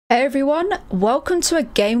Hey everyone, welcome to a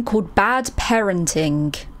game called Bad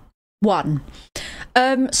Parenting 1.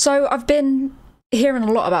 So I've been hearing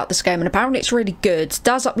a lot about this game and apparently it's really good.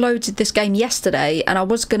 Daz uploaded this game yesterday and I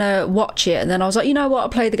was gonna watch it and then I was like, you know what, I'll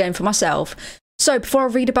play the game for myself. So before I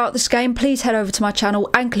read about this game, please head over to my channel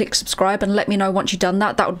and click subscribe and let me know once you've done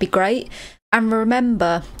that. That would be great. And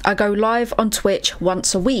remember, I go live on Twitch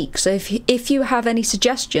once a week. So if you have any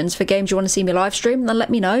suggestions for games you want to see me live stream, then let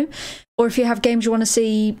me know. Or if you have games you want to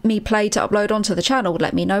see me play to upload onto the channel,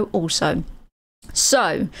 let me know also.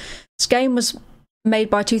 So, this game was made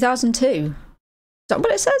by 2002. Is that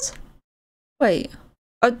what it says? Wait,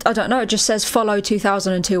 I don't know. It just says follow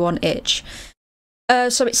 2002 on itch.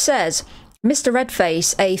 So it says, Mr.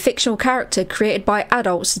 Redface, a fictional character created by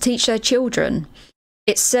adults to teach their children.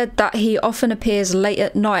 It's said that he often appears late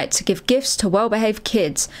at night to give gifts to well-behaved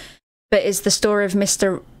kids. But is the story of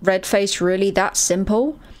Mr. Redface really that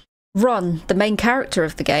simple? Ron, the main character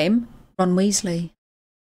of the game, Ron Weasley,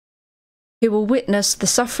 who will witness the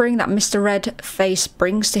suffering that Mr. Redface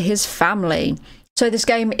brings to his family. So this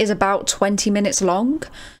game is about 20 minutes long.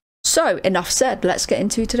 So enough said, let's get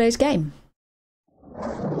into today's game.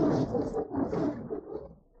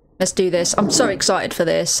 Let's do this. I'm so excited for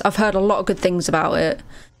this. I've heard a lot of good things about it.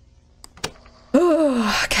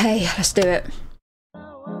 Oh, okay, let's do it.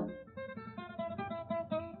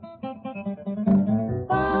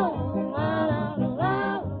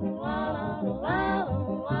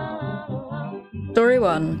 Story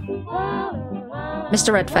 1.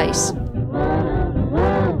 Mr. Redface.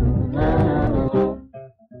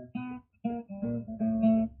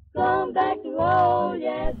 Come back to roll,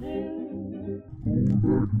 yeah,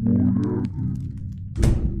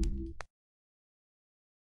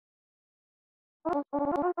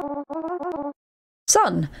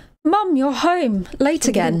 Son, Mum, you're home. Late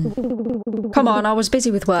again. Come on, I was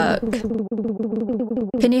busy with work.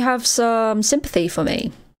 Can you have some sympathy for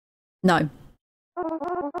me? No.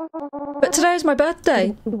 But today is my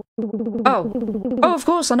birthday. Oh, of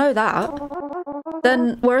course, I know that.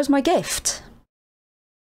 Then where is my gift?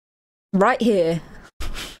 Right here.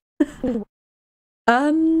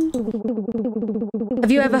 Have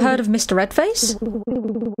you ever heard of Mr. Redface?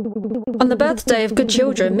 On the birthday of good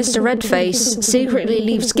children, Mr. Redface secretly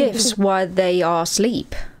leaves gifts while they are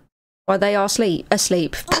asleep.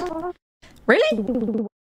 Asleep. Really?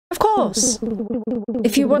 Of course.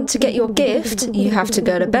 If you want to get your gift, you have to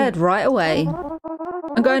go to bed right away.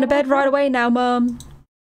 I'm going to bed right away now, Mum.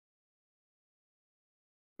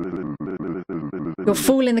 You're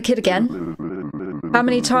fooling the kid again. How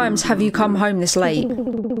many times have you come home this late?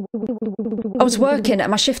 I was working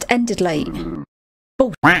and my shift ended late.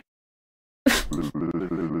 Bullshit.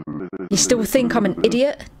 You still think I'm an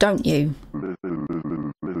idiot, don't you?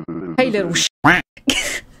 Hey, little sh**.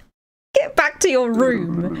 Get back to your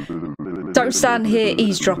room. Don't stand here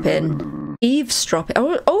eavesdropping. Eavesdropping?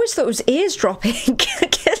 I always thought it was eavesdropping. I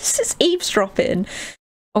guess it's eavesdropping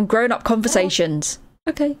on grown-up conversations.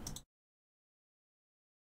 Okay.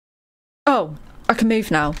 Oh, I can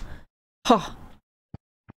move now. Huh.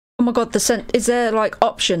 Oh my god, is there like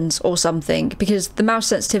options or something? Because the mouse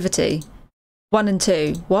sensitivity 1 and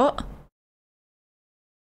 2. What?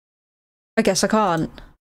 I guess I can't.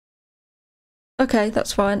 Okay,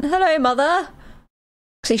 that's fine. Hello, Mother.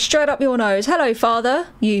 See straight up your nose. Hello, Father.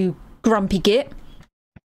 You grumpy git.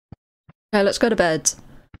 Okay, let's go to bed.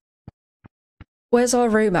 Where's our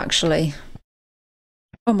room, actually?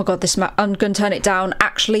 Oh my god, I'm going to turn it down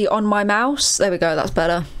actually on my mouse. There we go, that's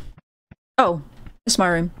better. Oh, it's my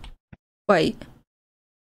room. Wait.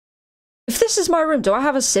 If this is my room, do I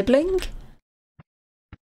have a sibling?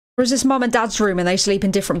 Or is this Mum and Dad's room and they sleep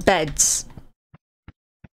in different beds?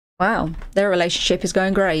 Wow, their relationship is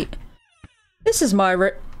going great. This is my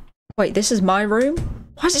room. Wait, this is my room?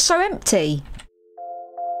 Why is it so empty?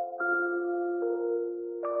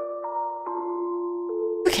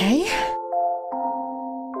 Okay.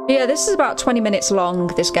 Yeah, this is about 20 minutes long,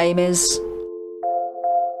 this game is.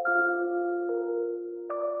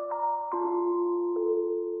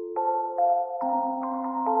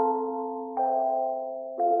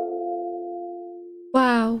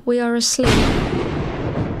 Wow, we are asleep.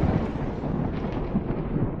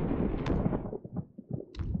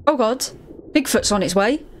 Oh god, Bigfoot's on its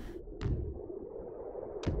way.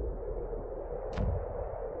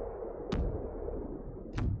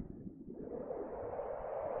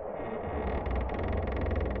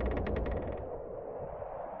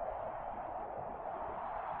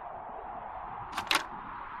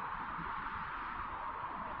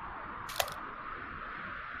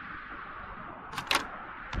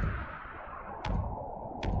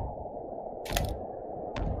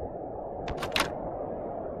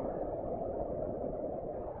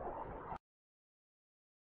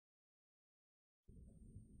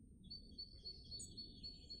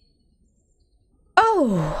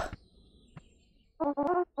 Oh!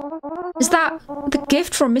 Is that the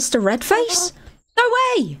gift from Mr. Redface? No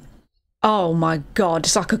way! Oh my god,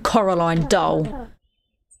 it's like a Coraline doll.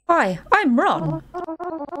 Hi, I'm Ron.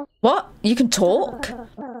 What? You can talk?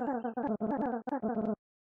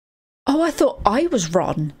 Oh, I thought I was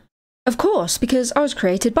Ron. Of course, because I was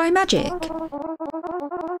created by magic.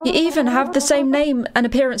 You even have the same name and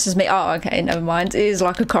appearance as me. Oh, okay, never mind. It is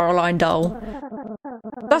like a Coraline doll.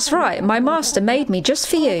 That's right, my master made me just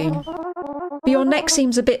for you. But your neck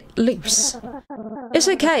seems a bit loose. It's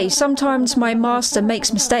okay, sometimes my master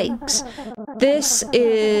makes mistakes. This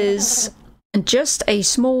is just a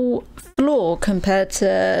small flaw compared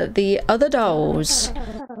to the other dolls.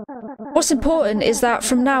 What's important is that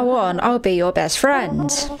from now on, I'll be your best friend.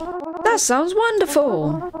 That sounds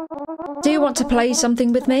wonderful. Do you want to play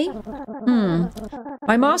something with me?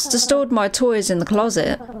 My master stored my toys in the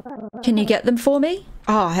closet. Can you get them for me?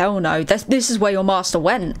 Oh, hell no. This is where your master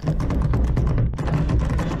went.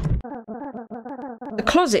 The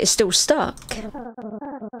closet is still stuck.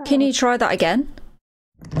 Can you try that again?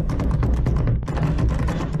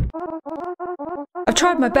 I've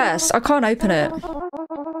tried my best. I can't open it.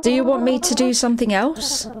 Do you want me to do something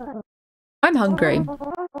else? I'm hungry.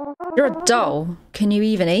 You're a doll. Can you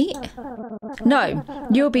even eat? No,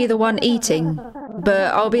 you'll be the one eating,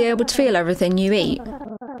 but I'll be able to feel everything you eat.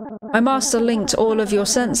 My master linked all of your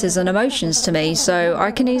senses and emotions to me, so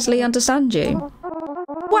I can easily understand you.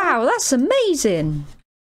 Wow, that's amazing!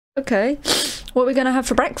 Okay, what are we going to have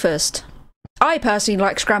for breakfast? I personally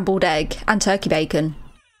like scrambled egg and turkey bacon.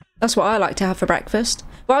 That's what I like to have for breakfast.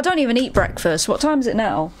 Well, I don't even eat breakfast. What time is it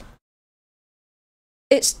now?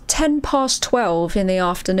 It's 12:10 in the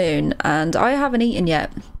afternoon, and I haven't eaten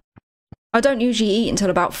yet. I don't usually eat until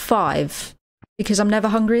about 5, because I'm never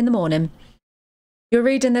hungry in the morning. You're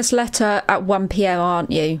reading this letter at 1 PM,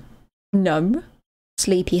 aren't you? No.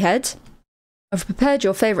 Sleepyhead. I've prepared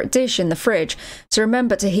your favourite dish in the fridge, so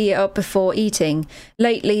remember to heat it up before eating.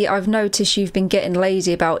 Lately, I've noticed you've been getting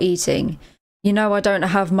lazy about eating. You know I don't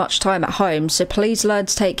have much time at home, so please learn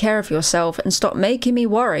to take care of yourself and stop making me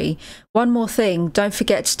worry. One more thing, don't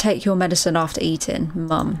forget to take your medicine after eating,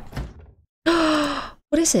 Mum.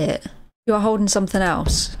 What is it? You're holding something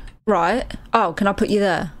else. Right. Oh, can I put you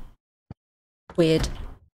there? Weird.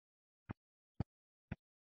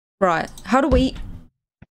 Right. How do we...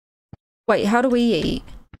 Wait, how do we eat?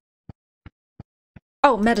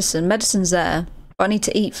 Oh, medicine. Medicine's there. But I need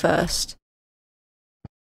to eat first.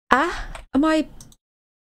 Ah? Am I...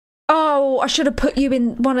 Oh, I should have put you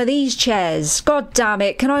in one of these chairs. God damn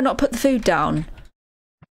it. Can I not put the food down?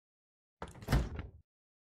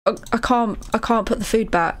 I can't put the food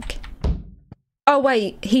back. Oh,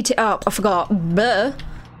 wait. Heat it up. I forgot. Bleh.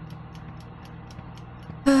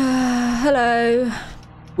 Hello.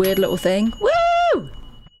 Weird little thing. Woo!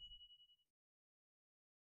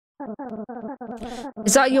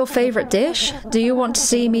 Is that your favourite dish? Do you want to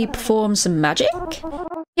see me perform some magic?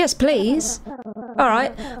 Yes, please.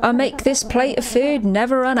 Alright, I'll make this plate of food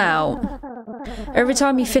never run out. Every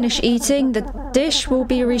time you finish eating, the dish will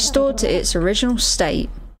be restored to its original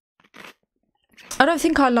state. I don't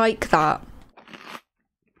think I like that.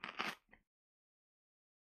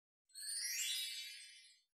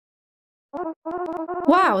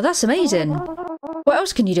 Wow, that's amazing. What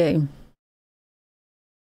else can you do?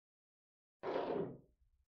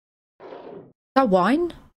 Is that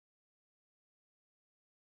wine?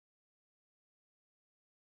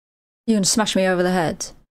 You're gonna smash me over the head.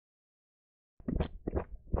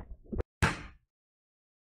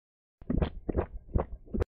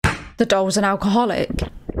 The doll's an alcoholic.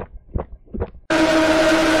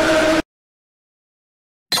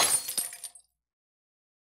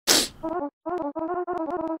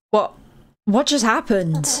 What just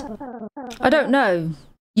happened? I don't know.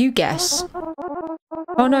 You guess.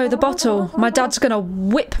 Oh no, the bottle. My dad's gonna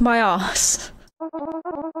whip my ass.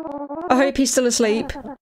 I hope he's still asleep.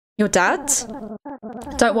 Your dad?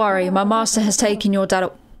 Don't worry, my master has taken your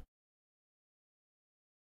dad.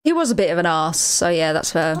 He was a bit of an ass, so yeah,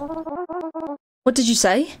 that's fair. What did you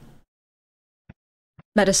say?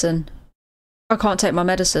 Medicine. I can't take my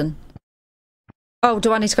medicine. Oh,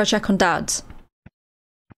 do I need to go check on Dad?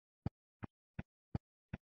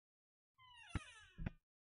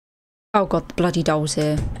 Oh god, the bloody doll's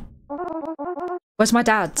here. Where's my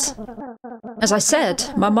dad? As I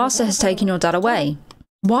said, my master has taken your dad away.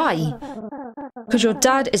 Why? Because your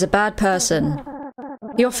dad is a bad person.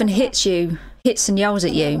 He often hits and yells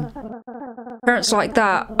at you. Parents like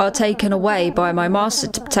that are taken away by my master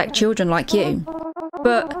to protect children like you.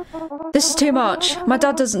 But this is too much. My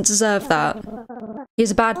dad doesn't deserve that.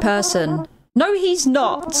 He's a bad person. No, he's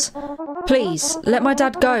not. Please, let my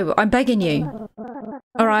dad go. I'm begging you.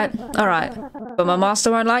 Alright, alright. But my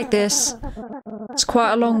master won't like this. It's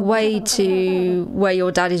quite a long way to where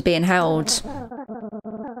your dad is being held.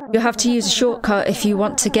 You'll have to use a shortcut if you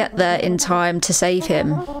want to get there in time to save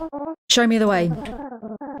him. Show me the way.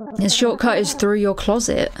 The shortcut is through your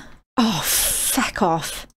closet. Oh, feck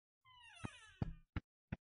off.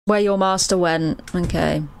 Where your master went.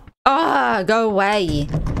 Okay. Ah, go away.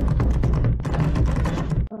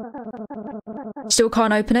 Still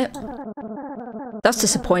can't open it? That's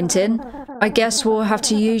disappointing. I guess we'll have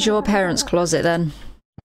to use your parents' closet then.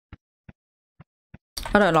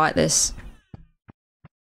 I don't like this.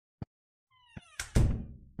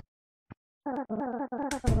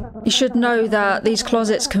 You should know that these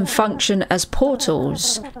closets can function as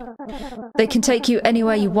portals. They can take you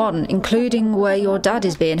anywhere you want, including where your dad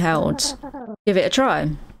is being held. Give it a try.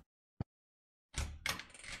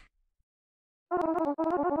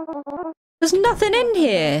 There's nothing in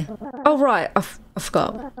here! Oh right, I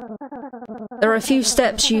forgot. There are a few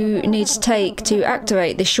steps you need to take to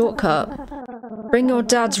activate this shortcut. Bring your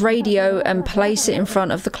dad's radio and place it in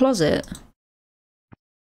front of the closet.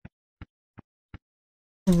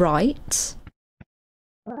 Right.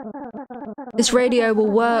 This radio will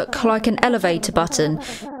work like an elevator button.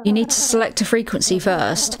 You need to select a frequency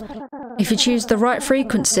first. If you choose the right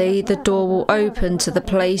frequency, the door will open to the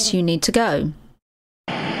place you need to go.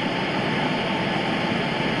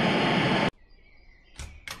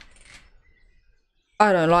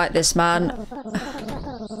 I don't like this, man.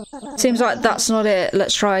 Seems like that's not it.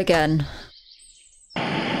 Let's try again.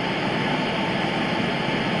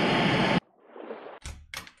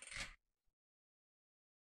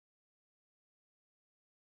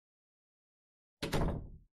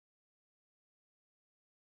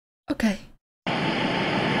 Okay.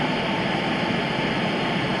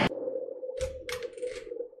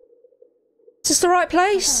 Is this the right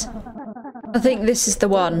place? I think this is the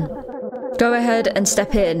one. Go ahead and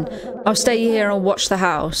step in. I'll stay here and watch the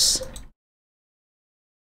house.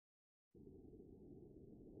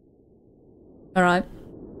 Alright.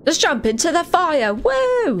 Let's jump into the fire!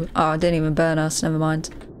 Woo! Oh, it didn't even burn us. Never mind.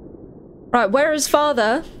 Right, where is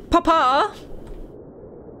father? Papa!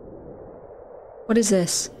 What is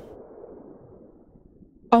this?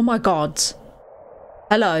 Oh my god.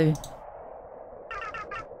 Hello.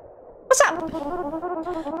 What's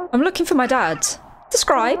up? I'm looking for my dad.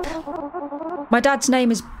 Describe. My dad's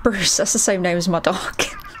name is Bruce. That's the same name as my dog.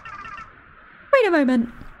 Wait a moment.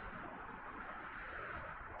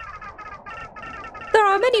 There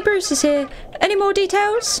are many Bruces here. Any more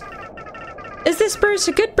details? Is this Bruce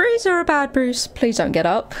a good Bruce or a bad Bruce? Please don't get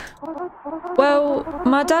up. Well,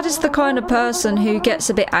 my dad is the kind of person who gets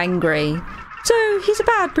a bit angry. So, he's a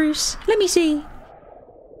bad Bruce. Let me see.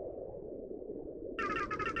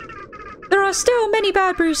 There are still many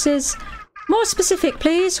bad Bruces. More specific,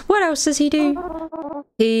 please. What else does he do?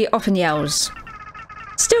 He often yells.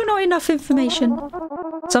 Still not enough information.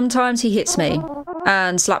 Sometimes he hits me.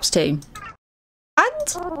 And slaps too.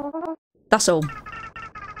 And? That's all.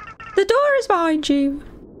 The door is behind you.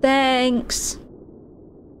 Thanks.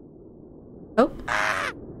 Oh.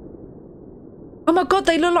 Oh my god,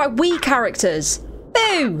 they look like Wii characters.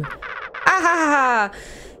 Boo! Ah ha ha!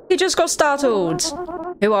 He just got startled.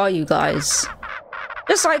 Who are you guys?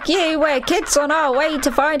 Just like you, we're kids on our way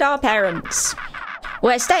to find our parents.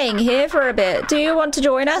 We're staying here for a bit. Do you want to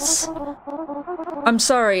join us? I'm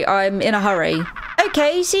sorry, I'm in a hurry.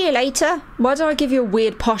 Okay, see you later. Why did I give you a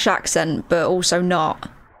weird posh accent, but also not?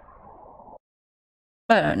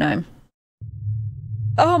 I don't know.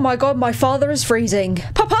 Oh my god, my father is freezing.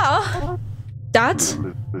 Papa! Dad?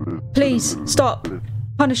 Please, stop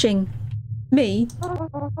punishing me.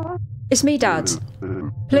 It's me, Dad.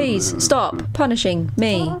 Please, stop punishing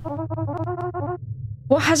me.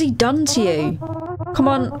 What has he done to you? Come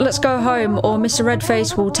on, let's go home, or Mr.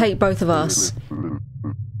 Redface will take both of us.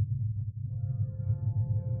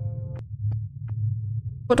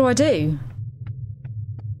 What do I do?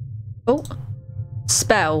 Oh.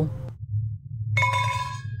 Spell.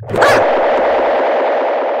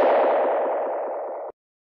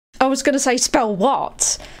 I was gonna say spell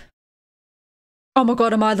what? Oh my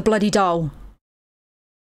god, am I the bloody doll?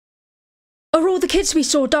 Are all the kids we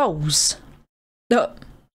saw dolls? No.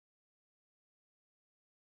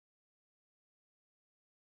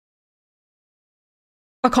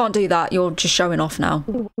 I can't do that, you're just showing off now.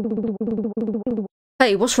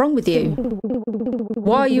 Hey, what's wrong with you?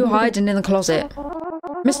 Why are you hiding in the closet?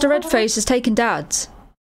 Mr. Redface has taken Dad's.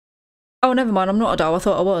 Oh, never mind, I'm not a doll, I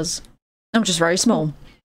thought I was. I'm just very small.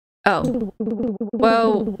 Oh.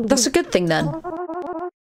 Well, that's a good thing then.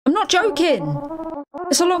 I'm I'm not joking.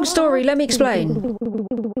 It's a long story, let me explain.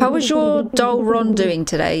 How is your doll Ron doing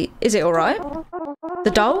today? Is it alright?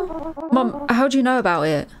 The doll? Mum, how do you know about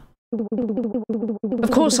it?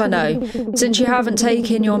 Of course I know, since you haven't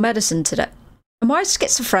taken your medicine today. Am I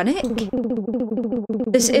schizophrenic?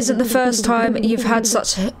 This isn't the first time you've had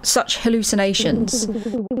such hallucinations.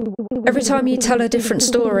 Every time you tell a different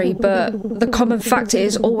story, but the common factor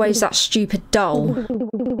is always that stupid doll.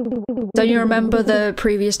 Don't you remember the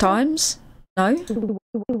previous times? No?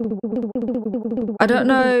 I don't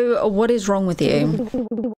know what is wrong with you.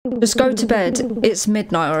 Just go to bed. It's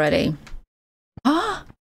midnight already. Ah?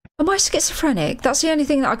 Am I schizophrenic? That's the only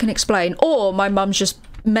thing that I can explain. Or my mum's just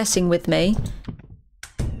messing with me.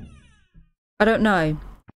 I don't know.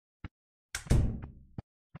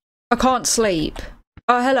 I can't sleep.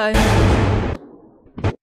 Oh, hello.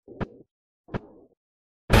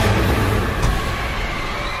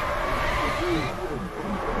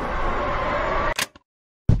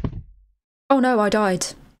 Oh no, I died.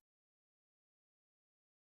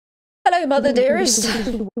 Hello, mother dearest.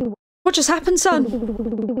 What just happened,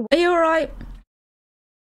 son? Are you alright?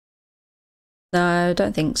 No, I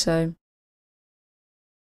don't think so.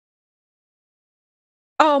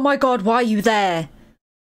 Oh my god, why are you there?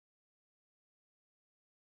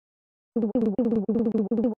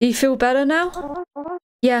 Do you feel better now?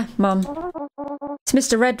 Yeah, Mum. It's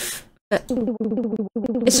Mr.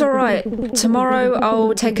 It's alright. Tomorrow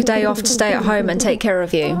I'll take a day off to stay at home and take care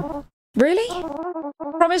of you. Really?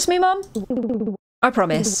 Promise me, Mum? I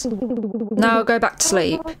promise. Now I'll go back to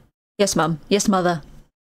sleep. Yes, Mum. Yes, Mother.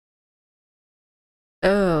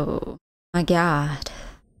 Oh my god.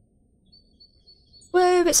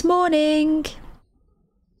 Whoa, it's morning.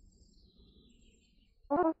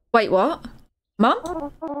 Wait, what?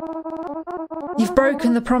 Mum? You've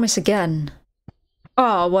broken the promise again.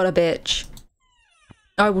 Oh, what a bitch.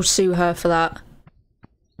 I will sue her for that.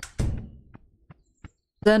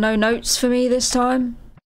 There are no notes for me this time?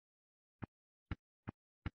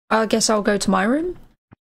 I guess I'll go to my room.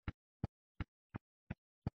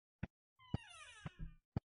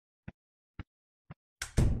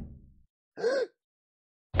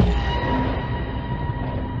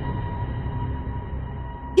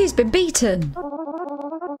 He's been beaten.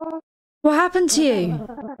 What happened to you?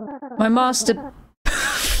 My master...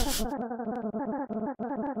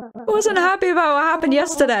 I wasn't happy about what happened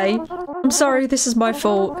yesterday. I'm sorry, this is my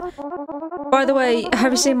fault. By the way,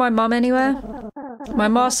 have you seen my mum anywhere? My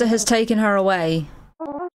master has taken her away.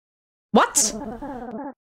 What?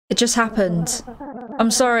 It just happened.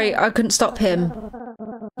 I'm sorry, I couldn't stop him.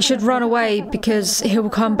 You should run away because he will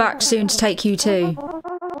come back soon to take you too.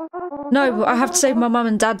 No, I have to save my mum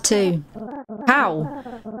and dad too. How?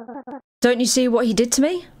 Don't you see what he did to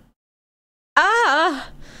me? Ah!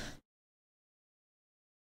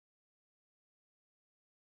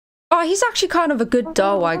 Oh, he's actually kind of a good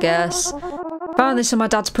doll, I guess. Found this in my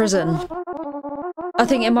dad's prison. I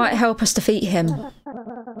think it might help us defeat him.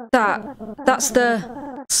 That's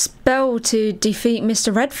the spell to defeat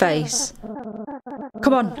Mr. Redface.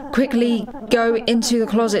 Come on, quickly go into the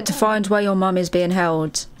closet to find where your mum is being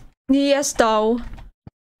held. Yes, doll.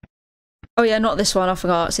 Oh yeah, not this one, I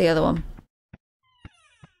forgot, it's the other one.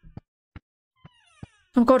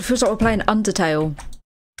 Oh god, it feels like we're playing Undertale.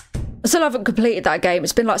 I still haven't completed that game.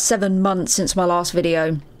 It's been like 7 months since my last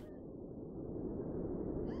video.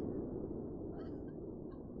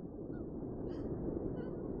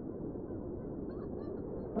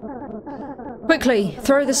 Quickly,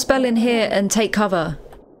 throw the spell in here and take cover.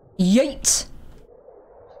 Yeet!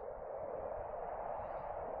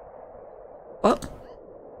 What?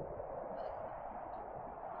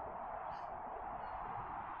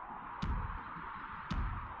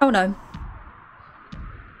 Oh no.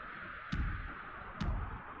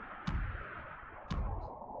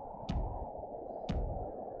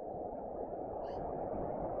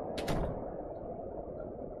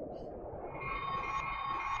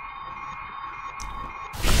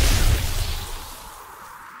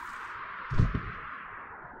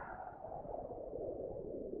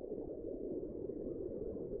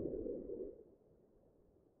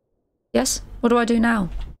 Yes? What do I do now?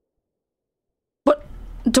 What?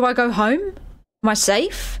 Do I go home? Am I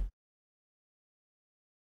safe?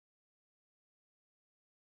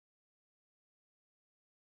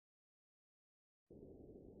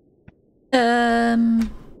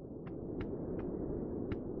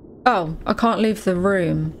 Oh, I can't leave the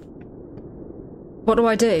room. What do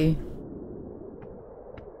I do?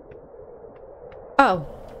 Oh.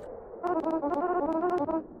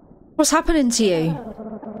 What's happening to you?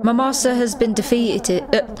 My master has been defeated.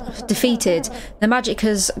 The magic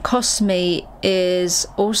has cost me is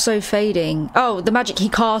also fading. Oh, the magic he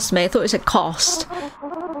cast me. I thought it said cost.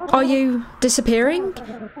 Are you disappearing?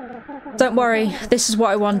 Don't worry, this is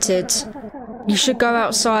what I wanted. You should go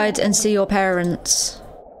outside and see your parents.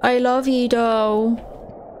 I love you, doll.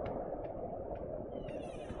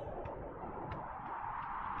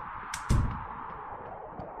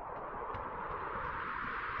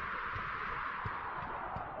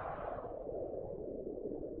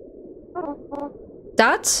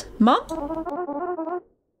 Dad? Mum?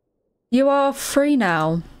 You are free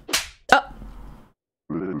now.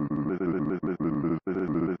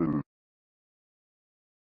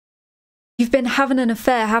 You've been having an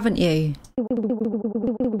affair, haven't you?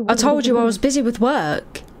 I told you I was busy with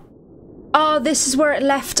work. Oh, this is where it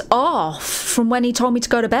left off from when he told me to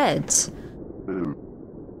go to bed.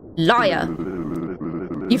 Liar.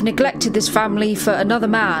 You've neglected this family for another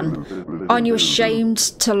man. Aren't you ashamed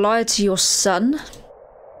to lie to your son?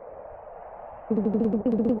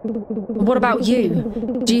 What about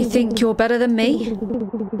you? Do you think you're better than me?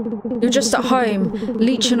 You're just at home,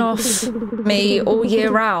 leeching off me all year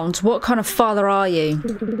round. What kind of father are you?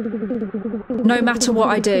 No matter what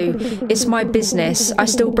I do, it's my business. I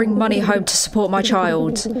still bring money home to support my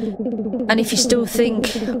child. And if you still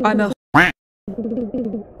think I'm a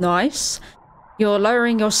nice, you're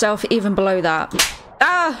lowering yourself even below that.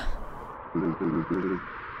 Ah!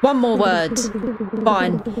 One more word.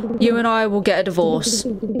 Fine. You and I will get a divorce.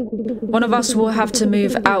 One of us will have to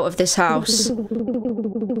move out of this house.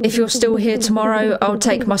 If you're still here tomorrow, I'll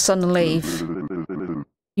take my son and leave.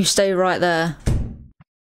 You stay right there.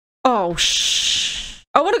 Oh, shh.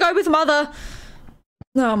 I want to go with Mother.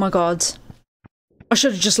 Oh my god. I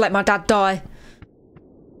should have just let my dad die.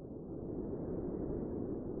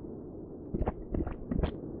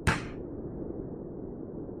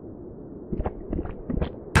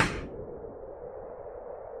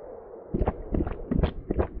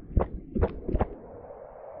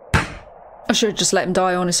 I should have just let him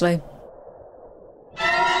die, honestly.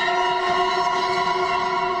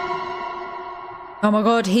 Oh my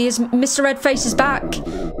god, Mr. Redface is back!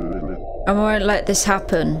 I won't let this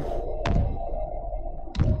happen.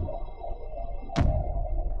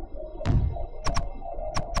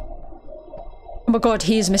 Oh my god,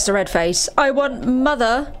 he is Mr. Redface. I want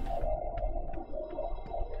Mother!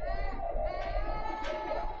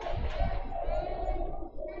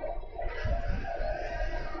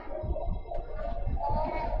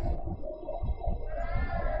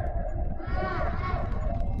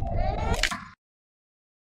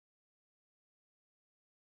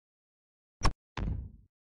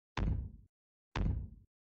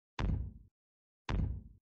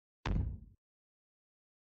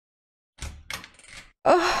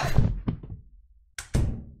 Oh.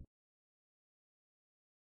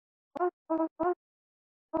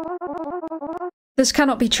 This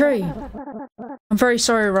cannot be true. I'm very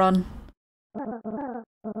sorry, Ron.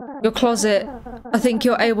 Your closet. I think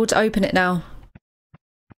you're able to open it now.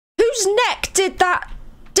 Whose neck did that?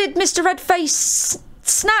 Did Mr. Redface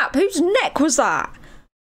snap? Whose neck was that?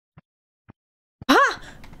 Huh?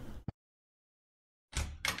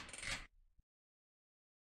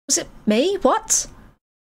 Was it me? What?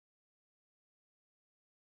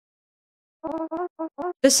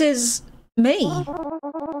 This is me.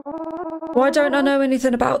 Why don't I know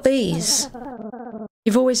anything about these?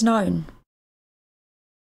 You've always known.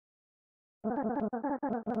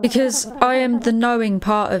 Because I am the knowing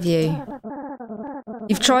part of you.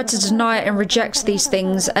 You've tried to deny it and reject these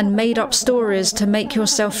things and made up stories to make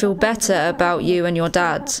yourself feel better about you and your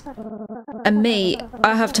dad. And me,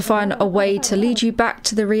 I have to find a way to lead you back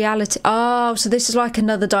to the reality. Oh, so this is like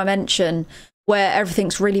another dimension where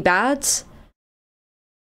everything's really bad.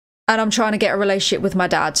 And I'm trying to get a relationship with my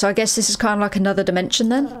dad. So I guess this is kind of like another dimension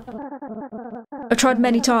then. I've tried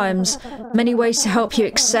many times, many ways to help you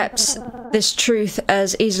accept this truth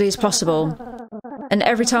as easily as possible. And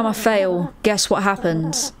every time I fail, guess what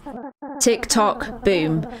happens? Tick tock,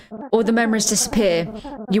 boom. All the memories disappear.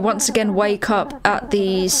 You once again wake up at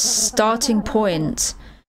the starting point,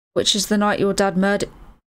 which is the night your dad murdered.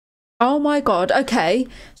 Oh my god, okay.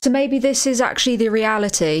 So maybe this is actually the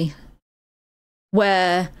reality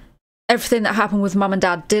where everything that happened with Mum and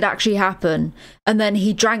Dad did actually happen, and then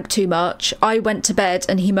he drank too much, I went to bed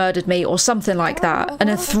and he murdered me or something like that, and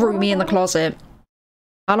then threw me in the closet.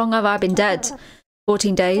 How long have I been dead?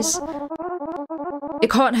 14 days?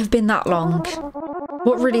 It can't have been that long.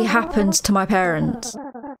 What really happened to my parents?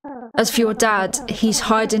 As for your dad, he's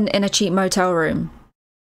hiding in a cheap motel room.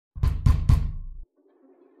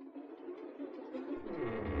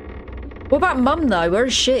 What about Mum though? Where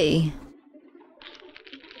is she?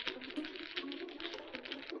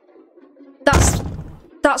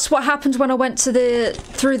 That's what happened when I went to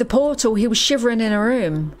through the portal. He was shivering in a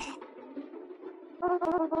room.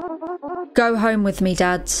 Go home with me,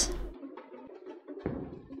 Dad.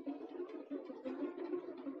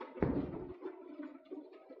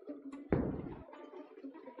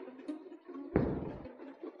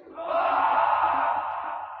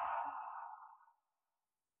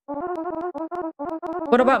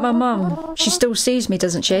 What about my mum? She still sees me,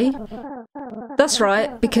 doesn't she? That's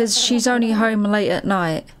right, because she's only home late at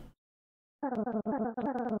night.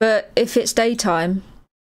 But if it's daytime...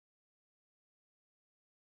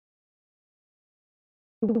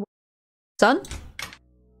 Son?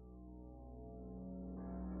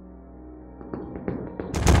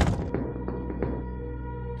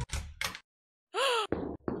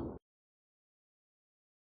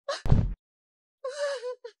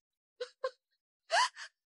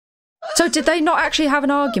 So did they not actually have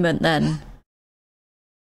an argument then?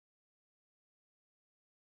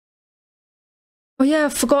 Oh yeah, I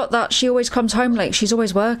forgot that she always comes home late. She's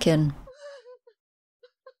always working.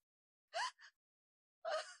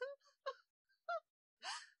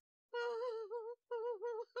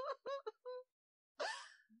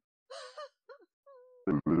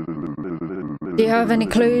 Do you have any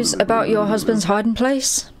clues about your husband's hiding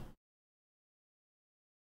place?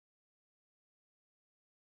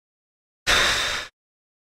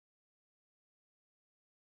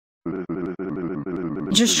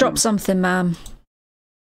 Just drop something, ma'am.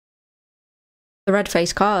 The red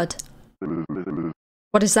face card.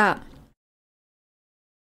 What is that?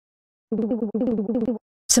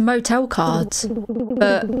 It's a motel card,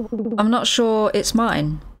 but I'm not sure it's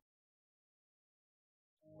mine.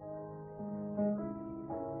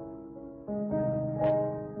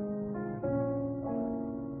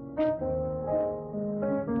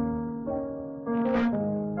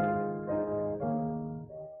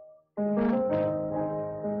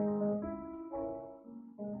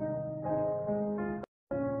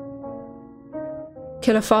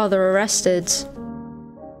 Killer father arrested.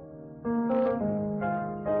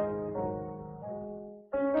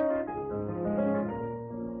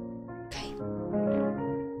 Okay.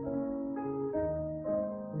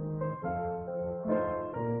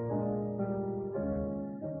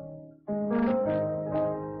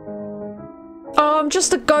 Oh, I'm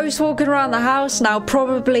just a ghost walking around the house now,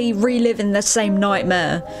 probably reliving the same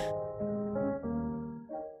nightmare.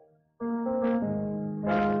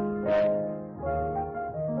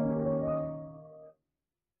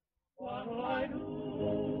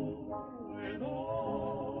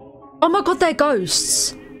 Oh my god, they're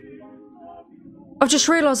ghosts. I've just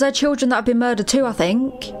realised they're children that have been murdered too, I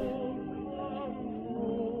think.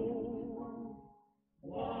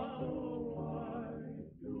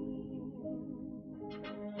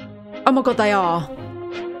 Oh my god, they are.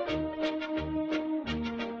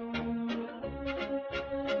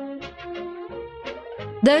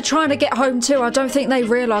 They're trying to get home too. I don't think they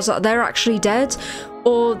realise that they're actually dead.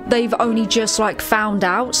 Or they've only just like found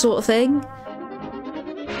out, sort of thing.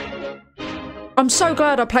 I'm so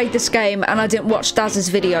glad I played this game and I didn't watch Daz's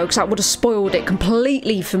video because that would have spoiled it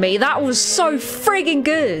completely for me. That was so friggin'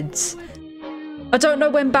 good. I don't know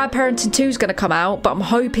when Bad Parenting 2 is going to come out, but I'm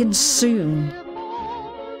hoping soon.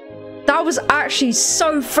 That was actually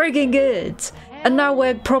so friggin' good. And now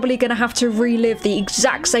we're probably going to have to relive the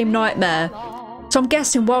exact same nightmare. So I'm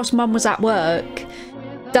guessing whilst Mum was at work,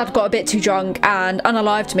 Dad got a bit too drunk and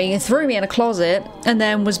unalived me and threw me in a closet and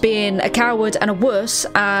then was being a coward and a wuss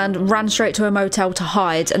and ran straight to a motel to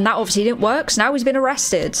hide. And that obviously didn't work, so now he's been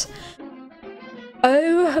arrested.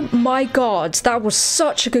 Oh my god, that was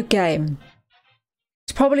such a good game.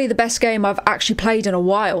 It's probably the best game I've actually played in a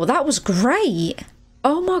while. That was great.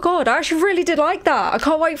 Oh my god, I actually really did like that. I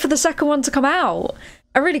can't wait for the second one to come out.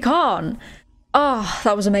 I really can't. Oh,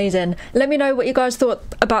 that was amazing. Let me know what you guys thought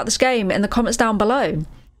about this game in the comments down below.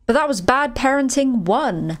 But that was Bad Parenting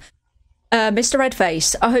 1. Mr.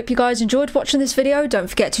 Redface, I hope you guys enjoyed watching this video. Don't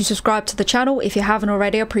forget to subscribe to the channel if you haven't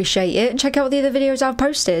already. I appreciate it. And check out the other videos I've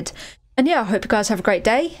posted. And yeah, I hope you guys have a great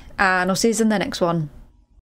day. And I'll see you in the next one.